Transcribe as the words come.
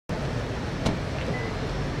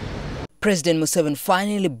President Museveni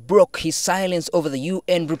finally broke his silence over the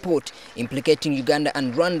UN report implicating Uganda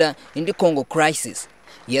and Rwanda in the Congo crisis.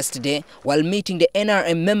 Yesterday, while meeting the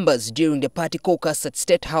NRM members during the party caucus at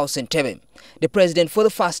State House in Entebbe, the president for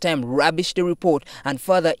the first time rubbished the report and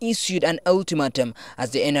further issued an ultimatum,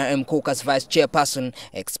 as the NRM caucus vice chairperson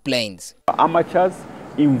explains. Amateurs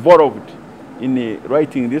involved in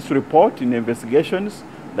writing this report, in investigations,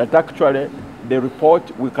 that actually the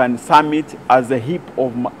report we can sum it as a heap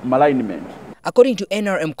of malignment. According to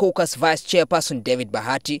NRM caucus vice chairperson David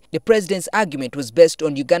Bahati, the president's argument was based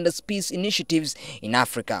on Uganda's peace initiatives in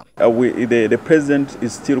Africa. The president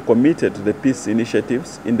is still committed to the peace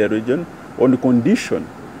initiatives in the region on the condition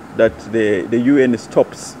that the UN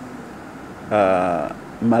stops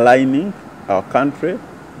maligning our country.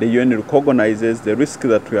 The UN recognizes the risk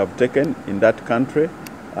that we have taken in that country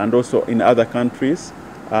and also in other countries.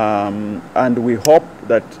 And we hope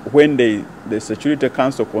that when the Security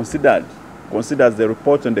Council considers the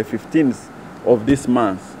report on the 15th of this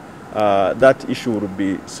month, that issue will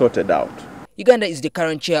be sorted out. Uganda is the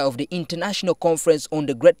current chair of the International Conference on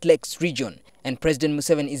the Great Lakes region, and President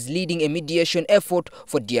Museveni is leading a mediation effort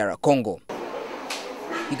for DR Congo.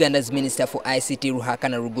 Uganda's Minister for ICT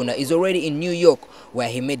Ruhakana Rugunda is already in New York, where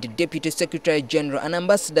he met the Deputy Secretary General and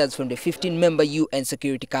ambassadors from the 15-member UN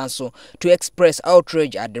Security Council to express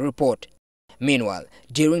outrage at the report. Meanwhile,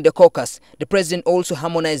 during the caucus, the president also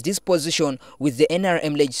harmonized his position with the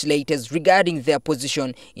NRM legislators regarding their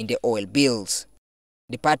position in the oil bills.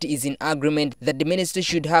 The party is in agreement that the minister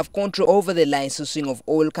should have control over the licensing of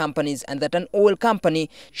oil companies and that an oil company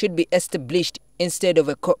should be established instead of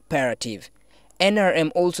a cooperative.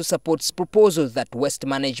 NRM also supports proposals that waste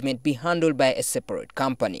management be handled by a separate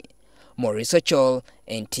company. Maurice Ochol,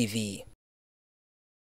 Entebbe.